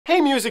Hey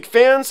music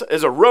fans,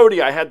 as a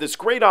roadie I had this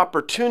great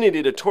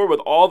opportunity to tour with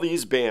all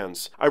these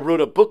bands. I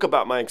wrote a book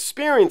about my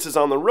experiences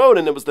on the road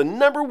and it was the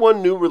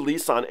 #1 new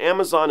release on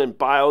Amazon and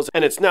Bios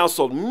and it's now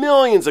sold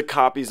millions of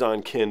copies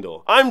on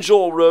Kindle. I'm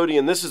Joel Roadie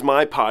and this is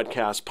my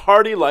podcast,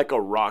 Party Like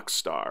a Rock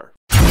Star.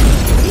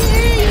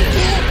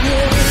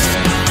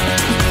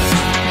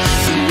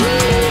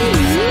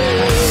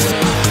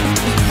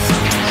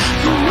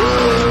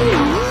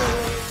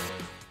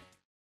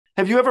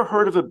 Have you ever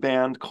heard of a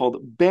band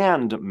called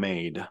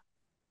BAND-MAID?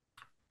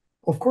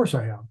 Of course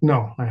I have.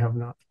 No, I have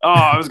not. Oh,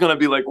 I was going to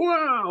be like,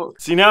 wow.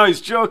 See, now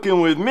he's joking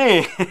with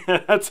me.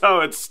 That's how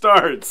it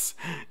starts.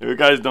 If you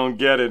guys don't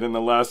get it, in the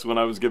last one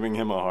I was giving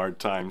him a hard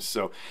time.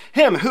 So,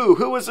 him,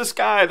 who is this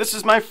guy? This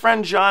is my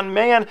friend John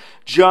Mahon.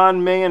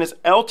 John Mahon is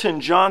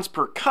Elton John's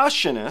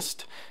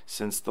percussionist.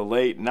 Since the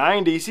late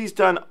 90s, he's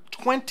done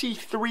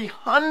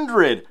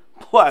 2,300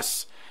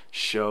 plus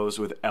shows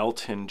with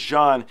Elton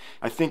John.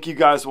 I think you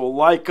guys will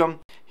like him.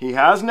 He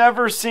has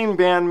never seen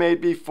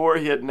BAND-MAID before.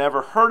 He had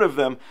never heard of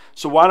them.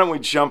 So why don't we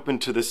jump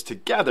into this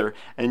together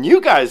and you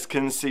guys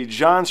can see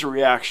John's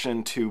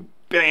reaction to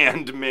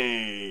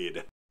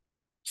BAND-MAID.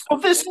 So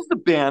this is the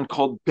band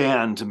called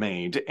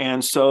BAND-MAID,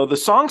 and so the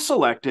song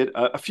selected,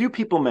 a few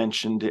people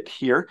mentioned it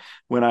here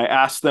when I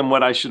asked them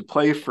what I should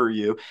play for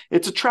you.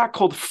 It's a track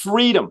called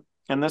Freedom,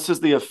 and this is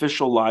the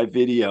official live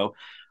video.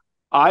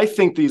 I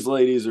think these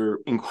ladies are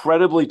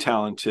incredibly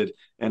talented,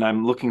 and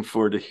I'm looking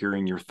forward to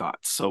hearing your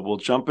thoughts. So we'll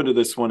jump into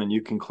this one, and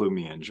you can clue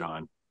me in,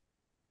 John.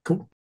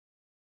 Cool.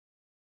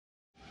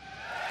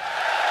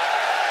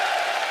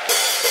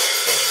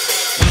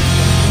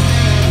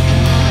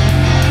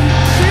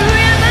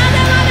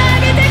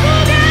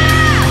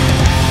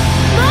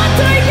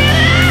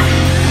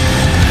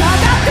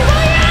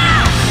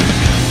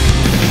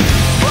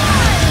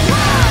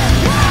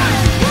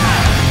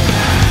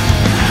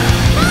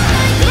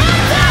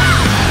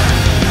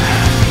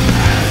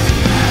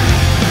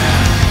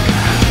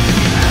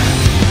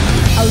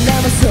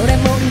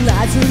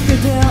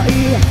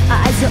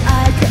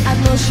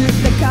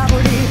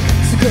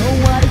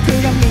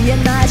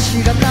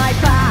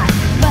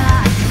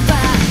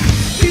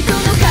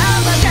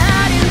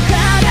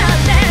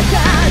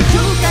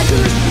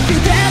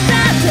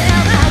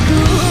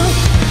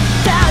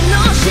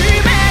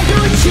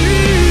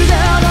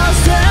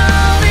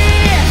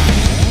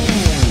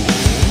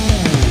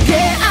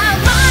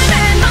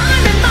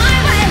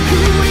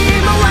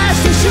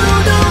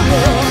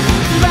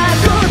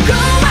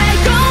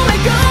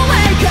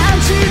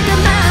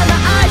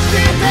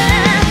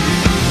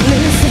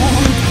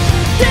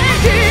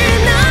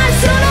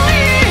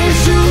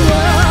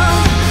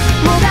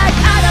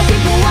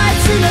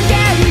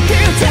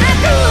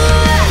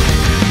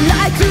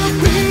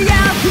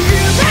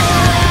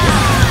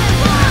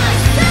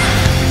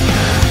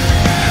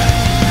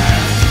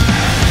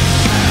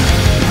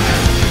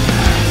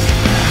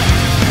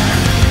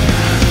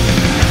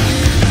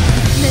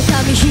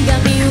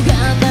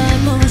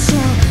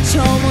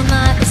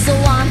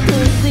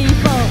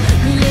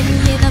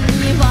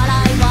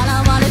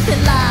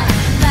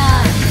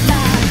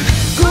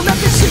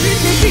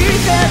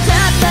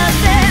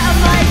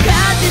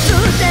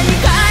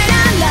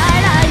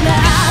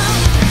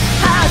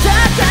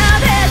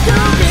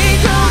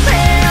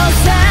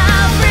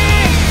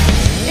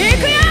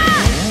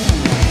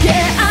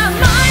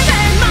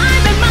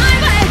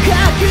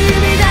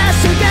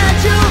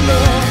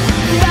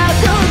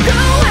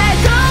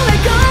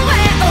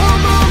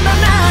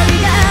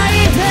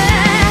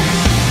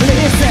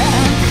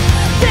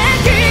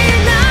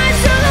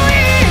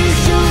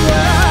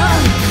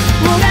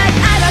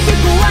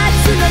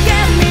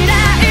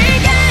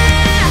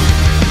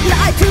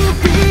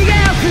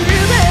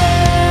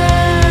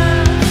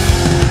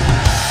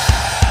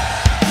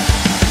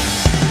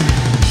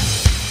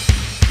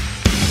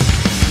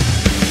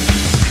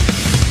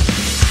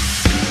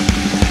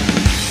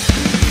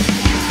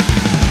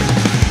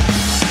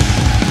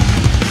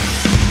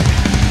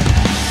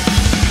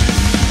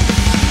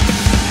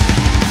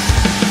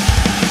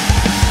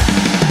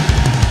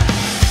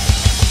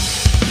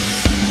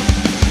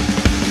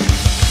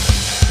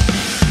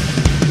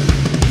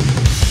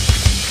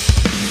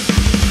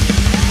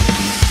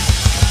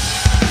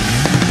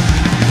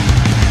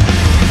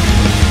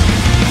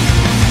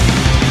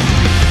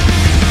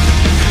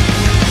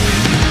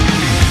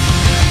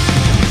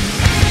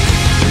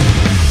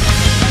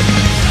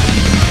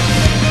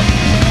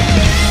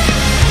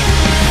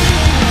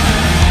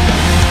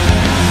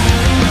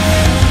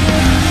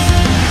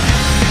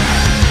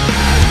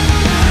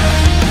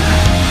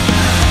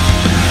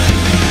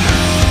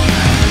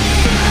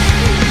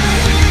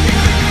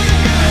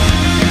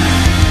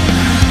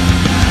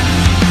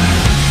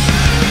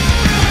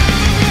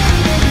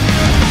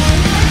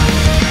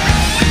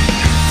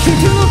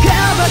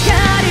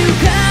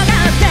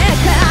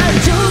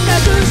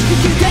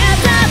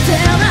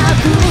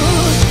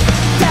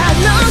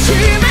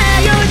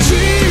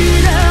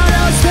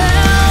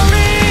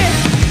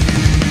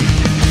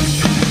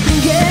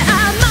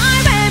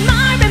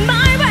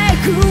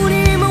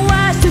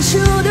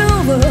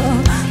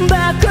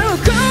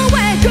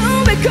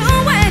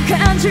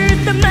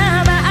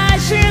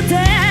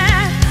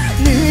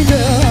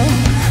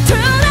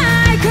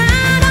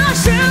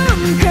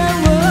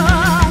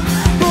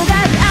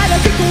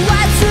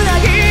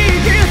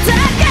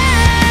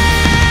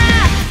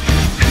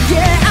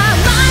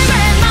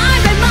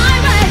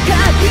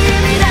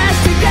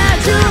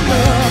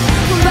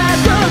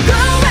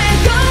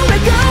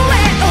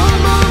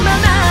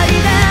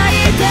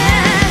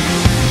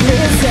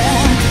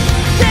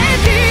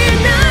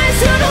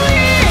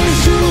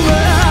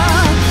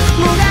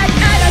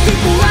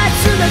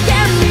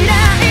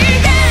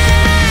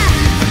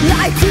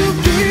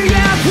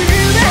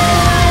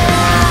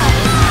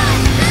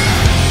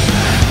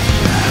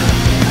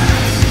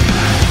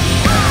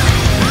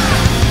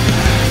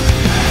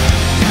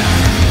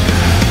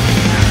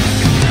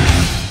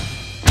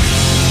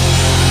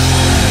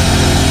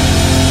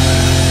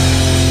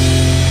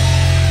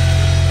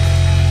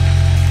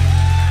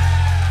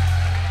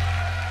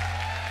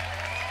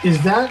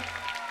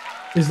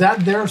 is that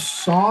their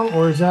song,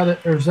 or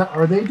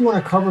are they doing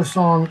a cover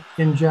song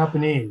in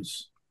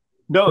Japanese?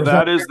 No, Or is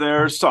that is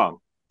their song.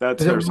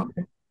 That's is their it, song.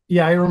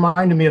 yeah, it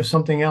reminded me of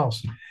something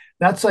else.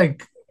 That's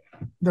like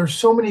there's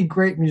so many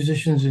great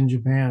musicians in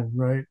Japan,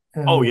 right?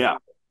 Oh yeah.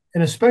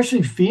 And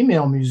especially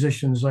female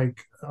musicians.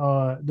 Like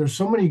there's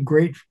so many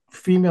great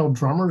female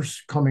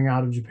drummers coming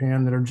out of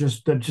Japan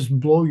that just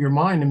blow your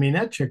mind. I mean,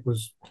 that she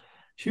was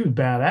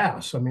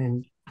badass. I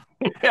mean,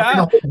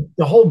 Yeah.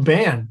 the whole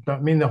band. I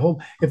mean,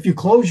 if you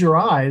close your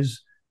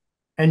eyes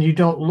and you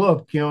don't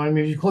look, I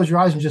mean, if you close your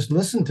eyes and just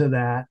listen to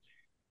that,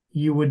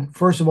 you would,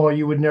 first of all,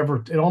 you would never,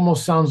 it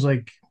almost sounds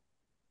like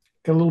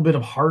got a little bit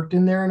of Heart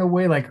in there in a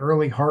way, like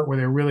early Heart, where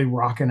they're really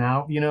rocking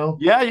out,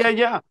 Yeah, yeah,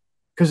 yeah.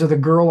 because of the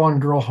girl on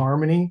girl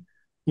harmony,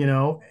 you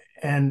know,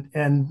 and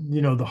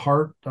the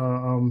Heart,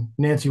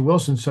 Nancy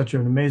Wilson's such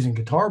an amazing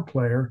guitar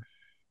player.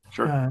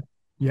 Sure.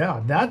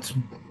 Yeah, that's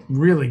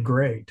really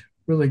great,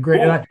 really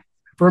great. And Cool.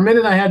 for a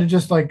minute, I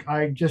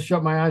just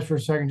shut my eyes for a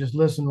second, just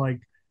listen,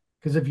 like,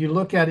 because if you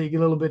look at it, you get a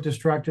little bit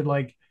distracted,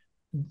 like,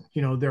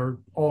 they're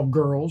all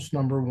girls,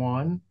 number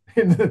one,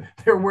 and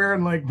they're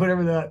wearing like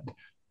whatever that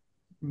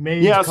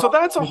maid's Yeah, so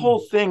that's a whole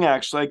costume. thing,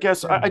 actually. I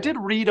guess I did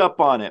read up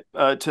on it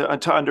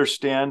to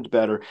understand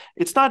better.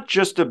 It's not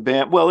just a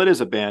band. Well, it is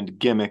a band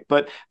gimmick,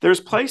 but there's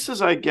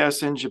places, I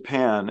guess, in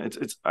Japan.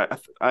 I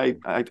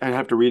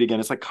have to read again.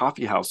 It's like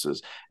coffee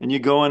houses, and you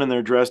go in and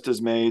they're dressed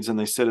as maids, and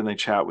they sit and they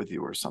chat with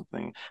you or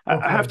something.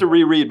 I have Okay. to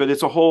reread, but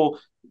it's a whole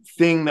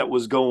thing that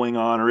was going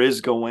on or is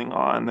going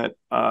on that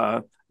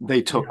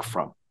they took Yeah.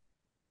 from.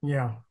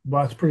 Yeah.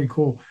 Well, that's pretty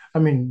cool. I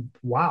mean,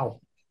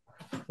 wow.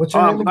 What's Oh,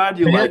 her I'm name? glad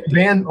you liked it.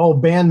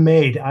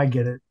 BAND-MAID. I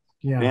get it.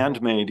 Yeah.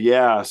 BAND-MAID,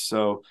 yeah.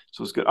 So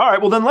it's good. All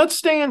right, well then let's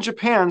stay in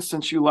Japan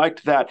since you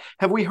liked that.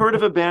 Have we heard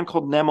of a band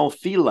called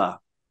Nemophila?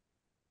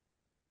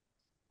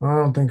 I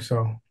don't think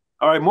so.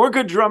 All right, more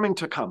good drumming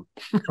to come.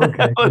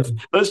 Okay. Good.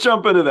 Let's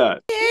jump into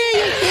that.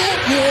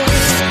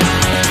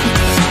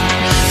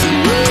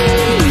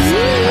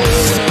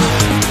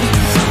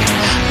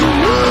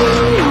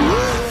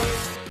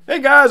 Hey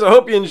guys, I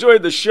hope you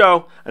enjoyed the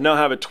show. I now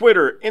have a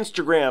Twitter,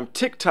 Instagram,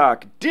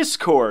 TikTok,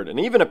 Discord, and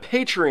even a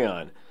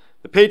Patreon.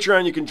 The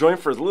Patreon you can join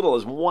for as little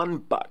as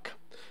 $1.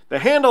 The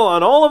handle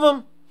on all of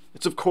them,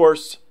 it's of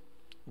course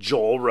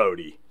Joel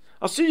Roadie.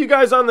 I'll see you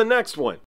guys on the next one.